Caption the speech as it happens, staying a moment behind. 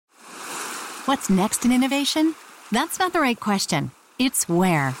What's next in innovation? That's not the right question. It's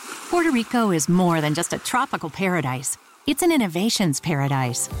where. Puerto Rico is more than just a tropical paradise. It's an innovations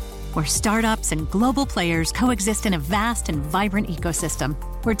paradise, where startups and global players coexist in a vast and vibrant ecosystem,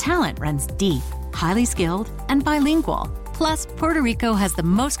 where talent runs deep, highly skilled, and bilingual. Plus, Puerto Rico has the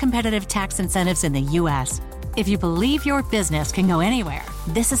most competitive tax incentives in the U.S. If you believe your business can go anywhere,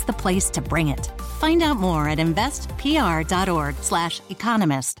 this is the place to bring it. Find out more at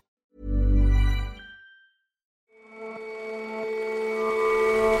investpr.org/economist.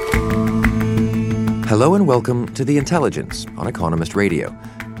 Hello and welcome to The Intelligence on Economist Radio.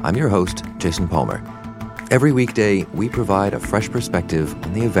 I'm your host, Jason Palmer. Every weekday, we provide a fresh perspective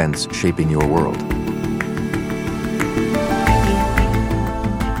on the events shaping your world.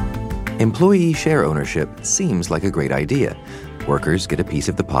 Employee share ownership seems like a great idea. Workers get a piece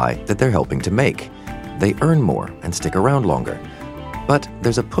of the pie that they're helping to make. They earn more and stick around longer. But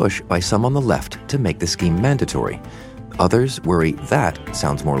there's a push by some on the left to make the scheme mandatory. Others worry that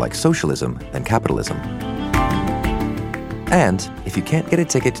sounds more like socialism than capitalism. And if you can't get a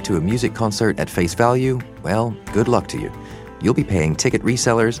ticket to a music concert at face value, well, good luck to you. You'll be paying ticket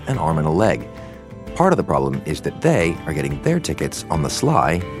resellers an arm and a leg. Part of the problem is that they are getting their tickets on the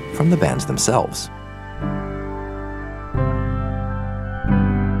sly from the bands themselves.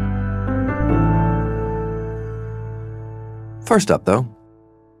 First up, though,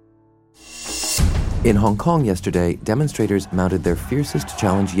 in Hong Kong yesterday, demonstrators mounted their fiercest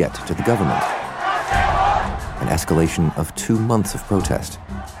challenge yet to the government. An escalation of 2 months of protest.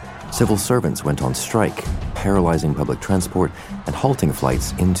 Civil servants went on strike, paralyzing public transport and halting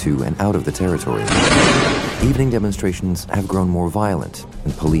flights into and out of the territory. Evening demonstrations have grown more violent,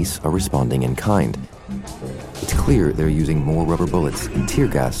 and police are responding in kind. It's clear they're using more rubber bullets and tear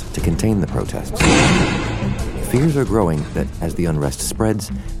gas to contain the protests. Fears are growing that as the unrest spreads,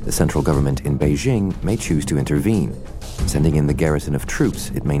 the central government in Beijing may choose to intervene, sending in the garrison of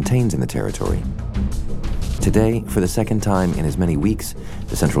troops it maintains in the territory. Today, for the second time in as many weeks,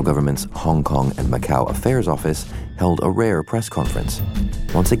 the central government's Hong Kong and Macau Affairs Office held a rare press conference.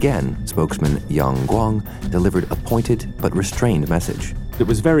 Once again, spokesman Yang Guang delivered a pointed but restrained message. It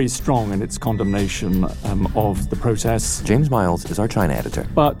was very strong in its condemnation of the protests. James Miles is our China editor.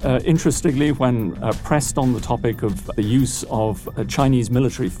 But interestingly, when pressed on the topic of the use of Chinese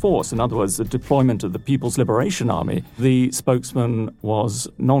military force, in other words, the deployment of the People's Liberation Army, the spokesman was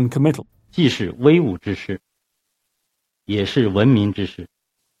non-committal. The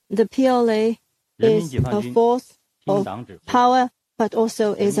PLA is a force of power, but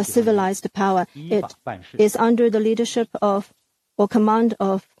also is a civilized power. It is under the leadership of or command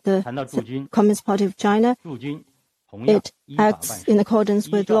of the Communist Party of China. It acts in accordance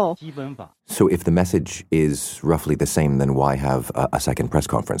with law. So if the message is roughly the same, then why have a second press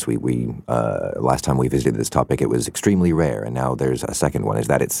conference? We last time we visited this topic, it was extremely rare, and now there's a second one. Is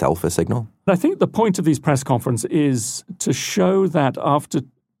that itself a signal? I think the point of these press conferences is to show that after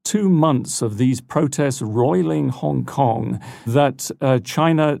 2 months of these protests roiling Hong Kong, that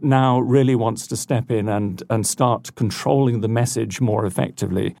China now really wants to step in and start controlling the message more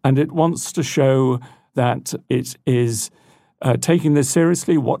effectively. And it wants to show that it is taking this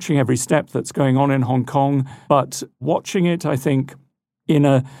seriously, watching every step that's going on in Hong Kong, but watching it, I think, in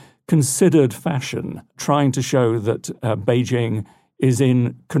a considered fashion, trying to show that Beijing is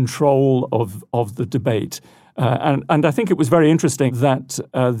in control of the debate. And I think it was very interesting that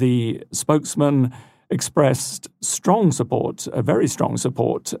the spokesman expressed strong support, very strong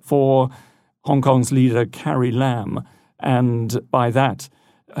support for Hong Kong's leader, Carrie Lam, and by that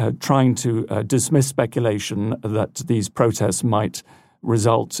trying to dismiss speculation that these protests might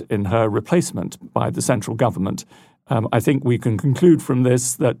result in her replacement by the central government. I think we can conclude from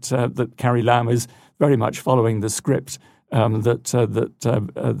this that Carrie Lam is very much following the script that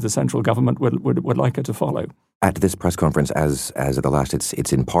the central government would like her to follow. At this press conference, as at the last,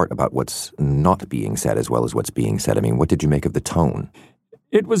 it's in part about what's not being said as well as what's being said. I mean, what did you make of the tone?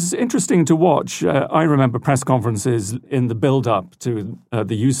 It was interesting to watch. I remember press conferences in the build-up to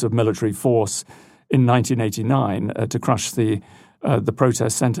the use of military force in 1989 to crush the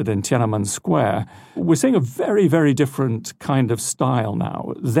protest centered in Tiananmen Square. We're seeing a very, very different kind of style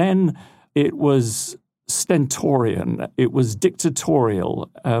now. Then it was stentorian, it was dictatorial,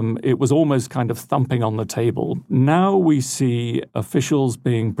 it was almost kind of thumping on the table. Now we see officials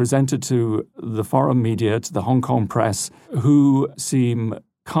being presented to the foreign media, to the Hong Kong press, who seem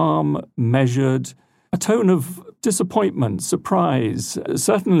calm, measured, a tone of disappointment, surprise,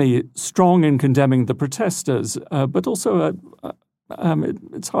 certainly strong in condemning the protesters, but also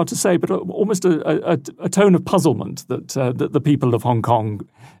it's hard to say, but almost a tone of puzzlement that the people of Hong Kong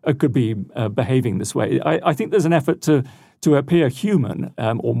could be behaving this way. I think there's an effort to appear human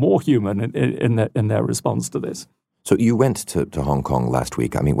or more human in their response to this. So you went to Hong Kong last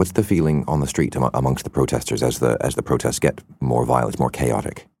week. I mean, what's the feeling on the street amongst the protesters as the protests get more violent, more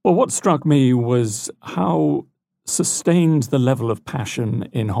chaotic? Well, what struck me was how sustained the level of passion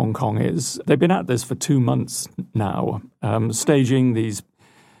in Hong Kong is. They've been at this for 2 months now, staging these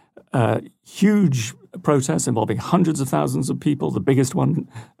huge protests involving hundreds of thousands of people, the biggest one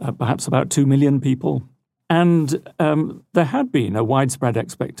perhaps about 2 million people. And there had been a widespread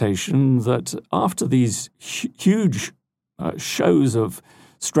expectation that after these huge shows of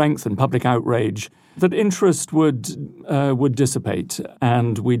strength and public outrage, that interest would dissipate.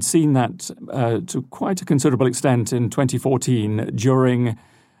 And we'd seen that to quite a considerable extent in 2014 during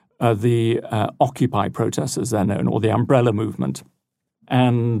the Occupy protests, as they're known, or the Umbrella Movement.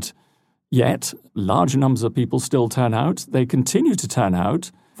 And yet, large numbers of people still turn out. They continue to turn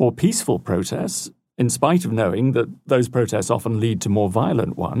out for peaceful protests, in spite of knowing that those protests often lead to more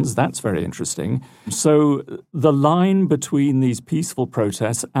violent ones. That's very interesting. So the line between these peaceful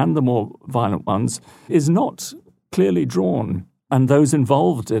protests and the more violent ones is not clearly drawn. And those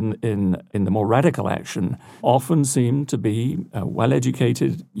involved in the more radical action often seem to be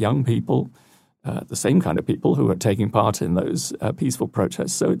well-educated young people, the same kind of people who are taking part in those peaceful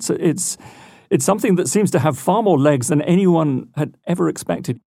protests. So it's something that seems to have far more legs than anyone had ever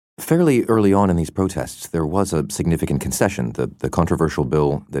expected. Fairly early on in these protests, there was a significant concession. The controversial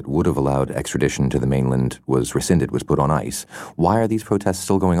bill that would have allowed extradition to the mainland was rescinded, was put on ice. Why are these protests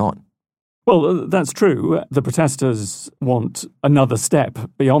still going on? Well, that's true. The protesters want another step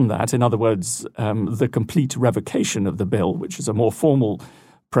beyond that. In other words, the complete revocation of the bill, which is a more formal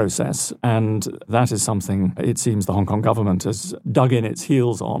process. And that is something it seems the Hong Kong government has dug in its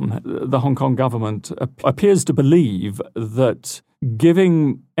heels on. The Hong Kong government appears to believe that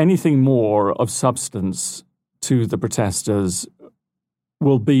giving anything more of substance to the protesters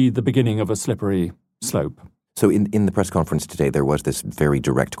will be the beginning of a slippery slope. So in the press conference today, there was this very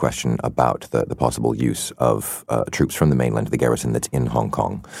direct question about the possible use of troops from the mainland, the garrison that's in Hong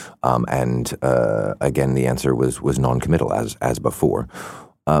Kong. And again, the answer was non-committal, as before.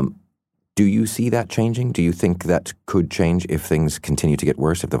 Do you see that changing? Do you think that could change if things continue to get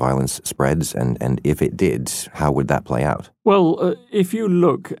worse, if the violence spreads? And if it did, how would that play out? Well, if you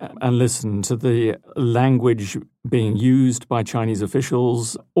look and listen to the language being used by Chinese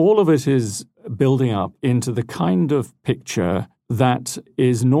officials, all of it is building up into the kind of picture that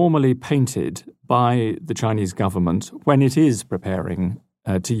is normally painted by the Chinese government when it is preparing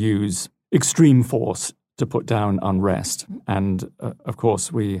to use extreme force to put down unrest. And, of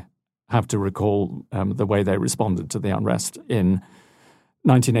course, we have to recall the way they responded to the unrest in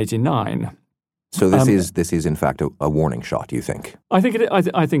 1989. So this is in fact a warning shot, you think? I think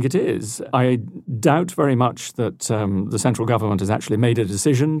it is. I doubt very much that the central government has actually made a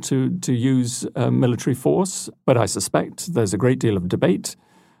decision to use military force, but I suspect there's a great deal of debate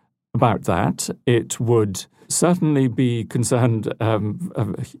about that. It would certainly be concerned,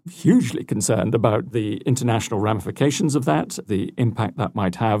 hugely concerned about the international ramifications of that, the impact that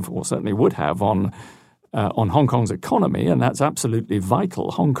might have, or certainly would have, on Hong Kong's economy, and that's absolutely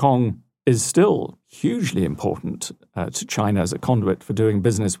vital. Hong Kong is still hugely important to China as a conduit for doing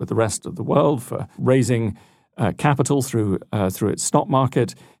business with the rest of the world, for raising capital through its stock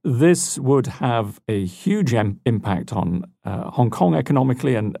market. This would have a huge impact on Hong Kong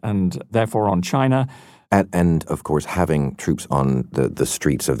economically and therefore on China. And of course, having troops on the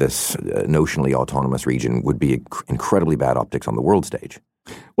streets of this notionally autonomous region would be incredibly bad optics on the world stage.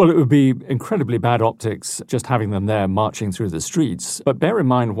 Well, it would be incredibly bad optics just having them there marching through the streets. But bear in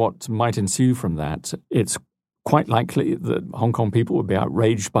mind what might ensue from that. It's quite likely that Hong Kong people would be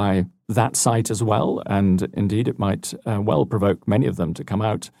outraged by that sight as well. And indeed, it might well provoke many of them to come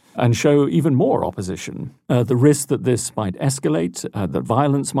out and show even more opposition. The risk that this might escalate, that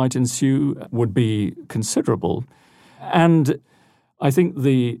violence might ensue, would be considerable. And I think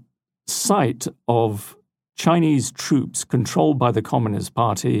the sight of Chinese troops controlled by the Communist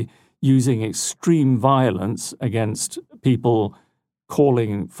Party using extreme violence against people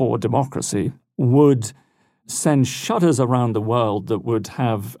calling for democracy would send shudders around the world that would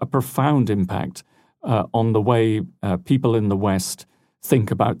have a profound impact on the way people in the West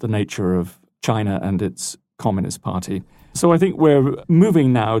think about the nature of China and its Communist Party. So I think we're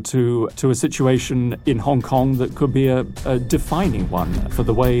moving now to a situation in Hong Kong that could be a defining one for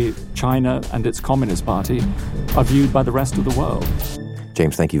the way China and its Communist Party are viewed by the rest of the world.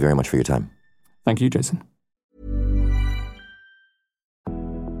 James, thank you very much for your time. Thank you, Jason.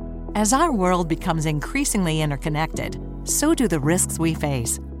 As our world becomes increasingly interconnected, so do the risks we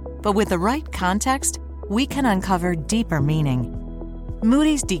face. But with the right context, we can uncover deeper meaning.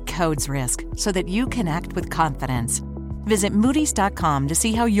 Moody's decodes risk so that you can act with confidence. Visit Moody's.com to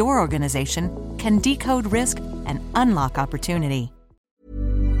see how your organization can decode risk and unlock opportunity.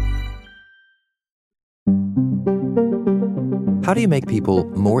 How do you make people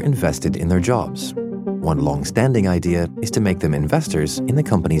more invested in their jobs? One long-standing idea is to make them investors in the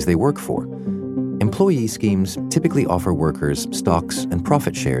companies they work for. Employee schemes typically offer workers stocks and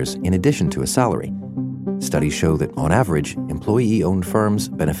profit shares in addition to a salary. Studies show that, on average, employee-owned firms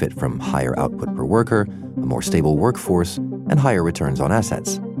benefit from higher output per worker, a more stable workforce, and higher returns on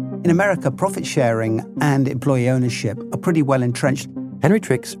assets. In America, profit sharing and employee ownership are pretty well entrenched. Henry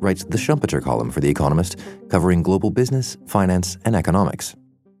Trix writes the Schumpeter column for The Economist, covering global business, finance, and economics.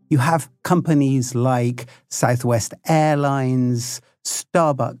 You have companies like Southwest Airlines,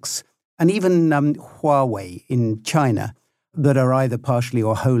 Starbucks, and even Huawei in China that are either partially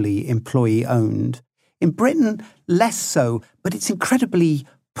or wholly employee-owned. In Britain, less so, but it's incredibly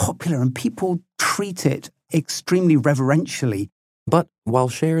popular and people treat it extremely reverentially. But while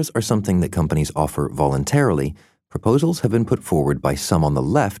shares are something that companies offer voluntarily, proposals have been put forward by some on the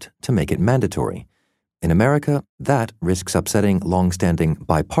left to make it mandatory. In America, that risks upsetting long-standing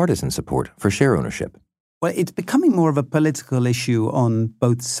bipartisan support for share ownership. Well, it's becoming more of a political issue on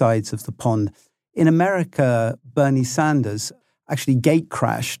both sides of the pond. In America, Bernie Sanders actually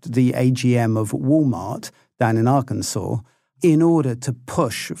gate-crashed the AGM of Walmart down in Arkansas in order to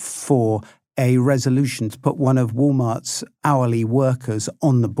push for a resolution to put one of Walmart's hourly workers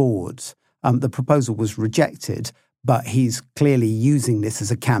on the board. The proposal was rejected, but he's clearly using this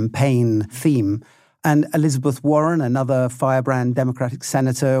as a campaign theme. And Elizabeth Warren, another firebrand Democratic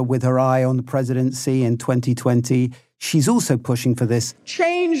senator with her eye on the presidency in 2020, she's also pushing for this.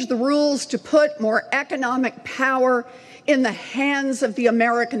 Change the rules to put more economic power in the hands of the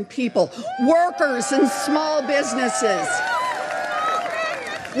American people, workers and small businesses.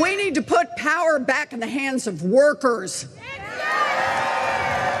 We need to put power back in the hands of workers.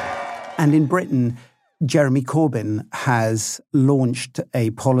 And in Britain, Jeremy Corbyn has launched a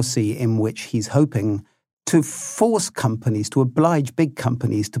policy in which he's hoping to force companies, to oblige big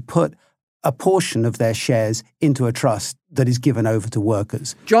companies to put a portion of their shares into a trust that is given over to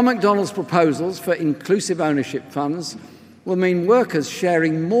workers. John McDonnell's proposals for inclusive ownership funds will mean workers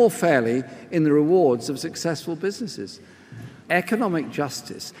sharing more fairly in the rewards of successful businesses. Economic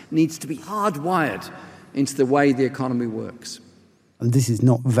justice needs to be hardwired into the way the economy works. And this is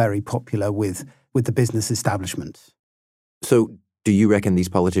not very popular with the business establishment. So do you reckon these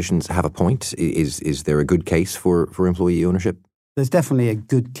politicians have a point? Is there a good case for employee ownership? There's definitely a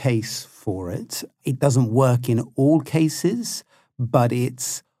good case for it. It doesn't work in all cases, but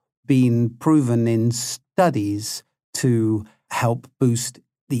it's been proven in studies to help boost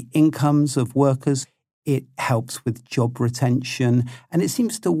the incomes of workers. It helps with job retention, and it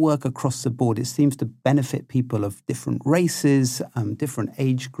seems to work across the board. It seems to benefit people of different races, different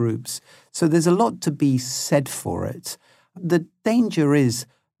age groups. So there's a lot to be said for it. The danger is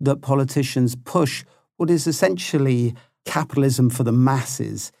that politicians push what is essentially capitalism for the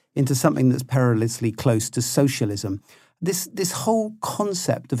masses into something that's perilously close to socialism. This whole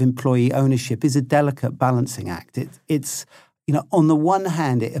concept of employee ownership is a delicate balancing act. It's on the one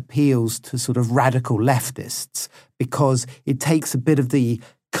hand, it appeals to sort of radical leftists because it takes a bit of the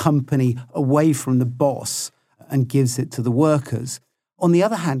company away from the boss and gives it to the workers. On the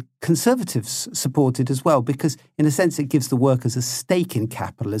other hand, conservatives support it as well because, in a sense, it gives the workers a stake in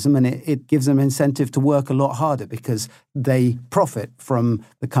capitalism and it gives them incentive to work a lot harder because they profit from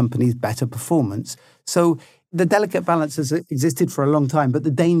the company's better performance. So the delicate balance has existed for a long time, but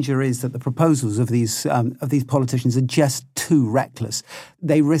the danger is that the proposals of these politicians are just too reckless.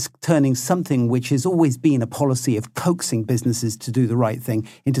 They risk turning something which has always been a policy of coaxing businesses to do the right thing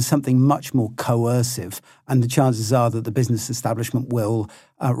into something much more coercive, and the chances are that the business establishment will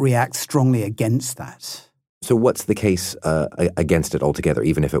react strongly against that. So what's the case against it altogether,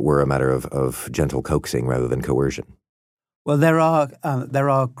 even if it were a matter of gentle coaxing rather than coercion? Well, there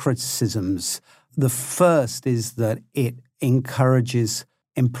are criticisms. The first is that it encourages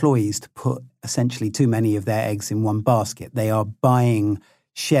employees to put essentially too many of their eggs in one basket. They are buying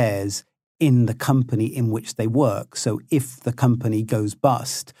shares in the company in which they work. So if the company goes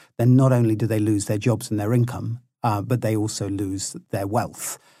bust, then not only do they lose their jobs and their income, but they also lose their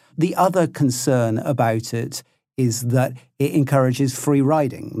wealth. The other concern about it is that it encourages free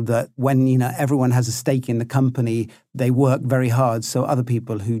riding, that when everyone has a stake in the company, they work very hard so other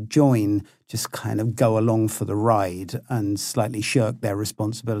people who join just kind of go along for the ride and slightly shirk their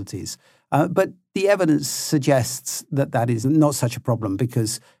responsibilities. But the evidence suggests that that is not such a problem,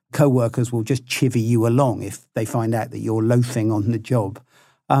 because co-workers will just chivvy you along if they find out that you're loafing on the job.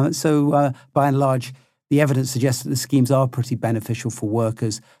 So by and large, the evidence suggests that the schemes are pretty beneficial for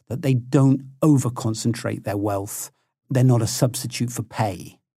workers, that they don't over-concentrate their wealth. They're not a substitute for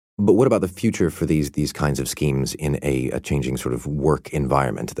pay. But what about the future for these kinds of schemes in a changing sort of work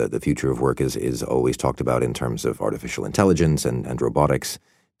environment? The future of work is always talked about in terms of artificial intelligence and robotics.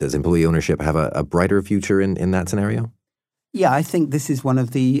 Does employee ownership have a brighter future in that scenario? Yeah, I think this is one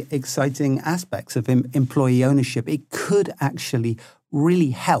of the exciting aspects of employee ownership. It could actually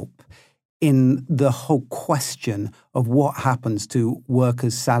really help in the whole question of what happens to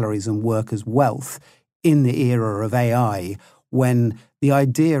workers' salaries and workers' wealth in the era of AI, when the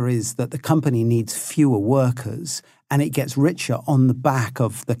idea is that the company needs fewer workers and it gets richer on the back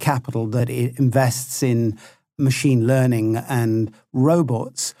of the capital that it invests in machine learning and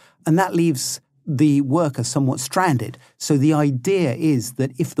robots. And that leaves the worker somewhat stranded. So the idea is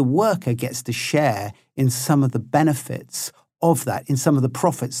that if the worker gets to share in some of the benefits of that, in some of the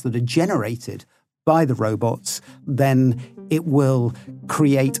profits that are generated by the robots, then it will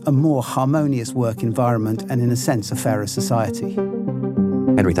create a more harmonious work environment and, in a sense, a fairer society.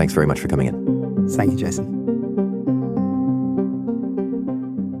 Henry, thanks very much for coming in. Thank you, Jason.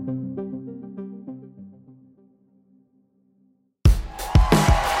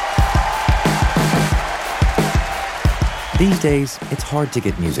 These days, it's hard to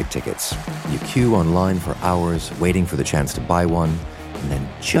get music tickets. You queue online for hours, waiting for the chance to buy one, and then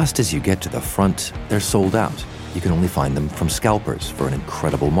just as you get to the front, they're sold out. You can only find them from scalpers for an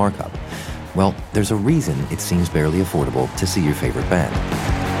incredible markup. Well, there's a reason it seems barely affordable to see your favorite band.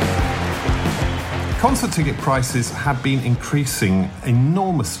 Concert ticket prices have been increasing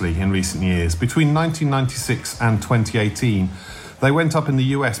enormously in recent years. Between 1996 and 2018, they went up in the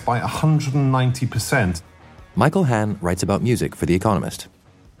US by 190%. Michael Hann writes about music for The Economist.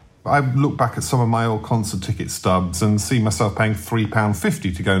 I look back at some of my old concert ticket stubs and see myself paying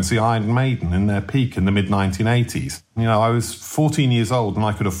 £3.50 to go and see Iron Maiden in their peak in the mid-1980s. You know, I was 14 years old and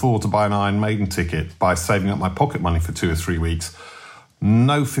I could afford to buy an Iron Maiden ticket by saving up my pocket money for 2 or 3 weeks.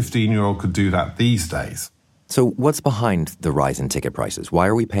 No 15-year-old could do that these days. So what's behind the rise in ticket prices? Why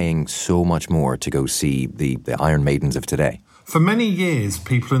are we paying so much more to go see the Iron Maidens of today? For many years,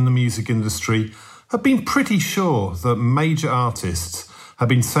 people in the music industry have been pretty sure that major artists have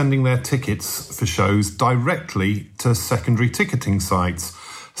been sending their tickets for shows directly to secondary ticketing sites.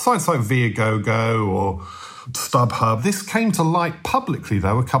 Sites like Viagogo or StubHub. This came to light publicly,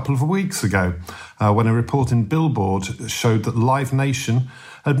 though, a couple of weeks ago when a report in Billboard showed that Live Nation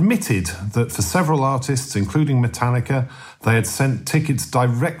admitted that for several artists, including Metallica, they had sent tickets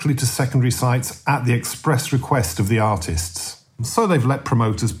directly to secondary sites at the express request of the artists. So they've let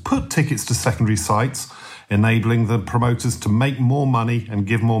promoters put tickets to secondary sites, enabling the promoters to make more money and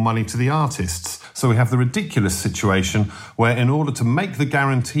give more money to the artists. So we have the ridiculous situation where, in order to make the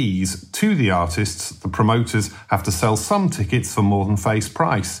guarantees to the artists, the promoters have to sell some tickets for more than face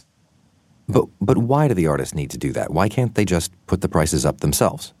price. But why do the artists need to do that? Why can't they just put the prices up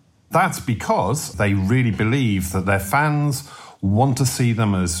themselves? That's because they really believe that their fans want to see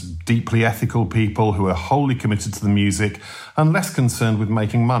them as deeply ethical people who are wholly committed to the music and less concerned with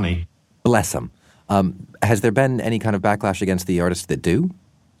making money. Bless them. Has there been any kind of backlash against the artists that do?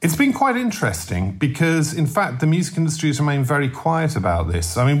 It's been quite interesting because, in fact, the music industry has remained very quiet about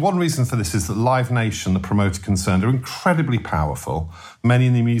this. I mean, one reason for this is that Live Nation, the promoter concerned, are incredibly powerful. Many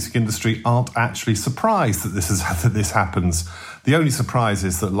in the music industry aren't actually surprised that this happens. The only surprise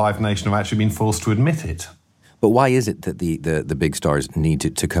is that Live Nation have actually been forced to admit it. But why is it that the big stars need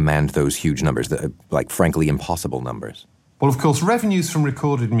to command those huge numbers, frankly, impossible numbers? Well, of course, revenues from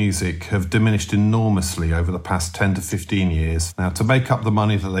recorded music have diminished enormously over the past 10 to 15 years. Now, to make up the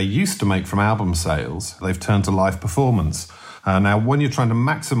money that they used to make from album sales, they've turned to live performance. Now, when you're trying to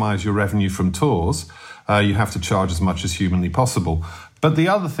maximise your revenue from tours, you have to charge as much as humanly possible. But the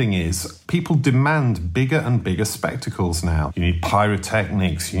other thing is, people demand bigger and bigger spectacles now. You need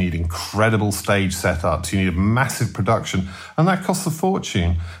pyrotechnics, you need incredible stage setups, you need a massive production, and that costs a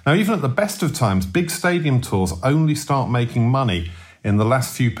fortune. Now, even at the best of times, big stadium tours only start making money in the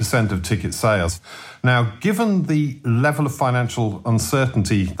last few % of ticket sales. Now, given the level of financial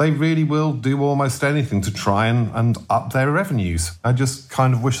uncertainty, they really will do almost anything to try and up their revenues. I just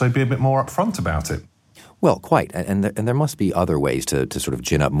kind of wish they'd be a bit more upfront about it. Well, quite. And there must be other ways to sort of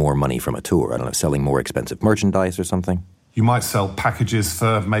gin up more money from a tour. I don't know, selling more expensive merchandise or something. You might sell packages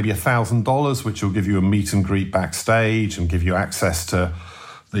for maybe $1,000, which will give you a meet and greet backstage and give you access to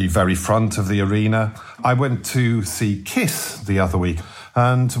the very front of the arena. I went to see Kiss the other week,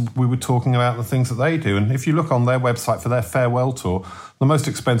 and we were talking about the things that they do. And if you look on their website for their farewell tour, the most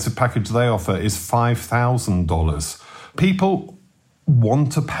expensive package they offer is $5,000. People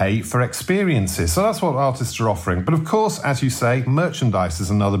want to pay for experiences. So that's what artists are offering. But of course, as you say, merchandise is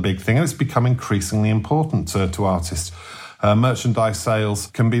another big thing, and it's become increasingly important to artists. Merchandise sales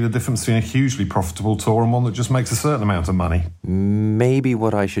can be the difference between a hugely profitable tour and one that just makes a certain amount of money. Maybe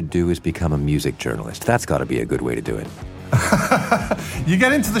what I should do is become a music journalist. That's got to be a good way to do it. You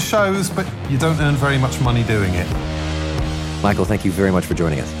get into the shows, but you don't earn very much money doing it. Michael, thank you very much for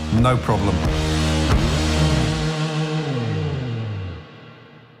joining us. No problem.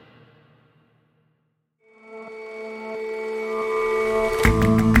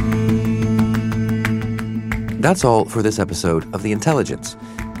 That's all for this episode of The Intelligence.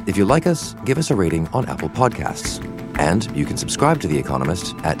 If you like us, give us a rating on Apple Podcasts. And you can subscribe to The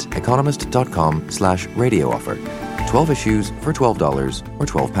Economist at economist.com/radio offer. 12 issues for $12 or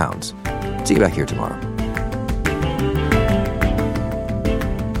 £12. See you back here tomorrow.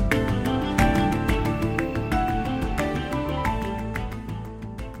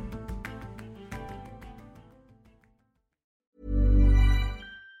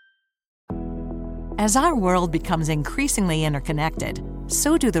 As our world becomes increasingly interconnected,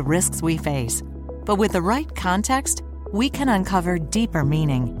 so do the risks we face. But with the right context, we can uncover deeper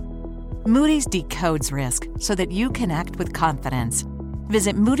meaning. Moody's decodes risk so that you can act with confidence.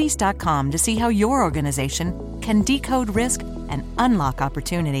 Visit Moody's.com to see how your organization can decode risk and unlock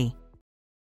opportunity.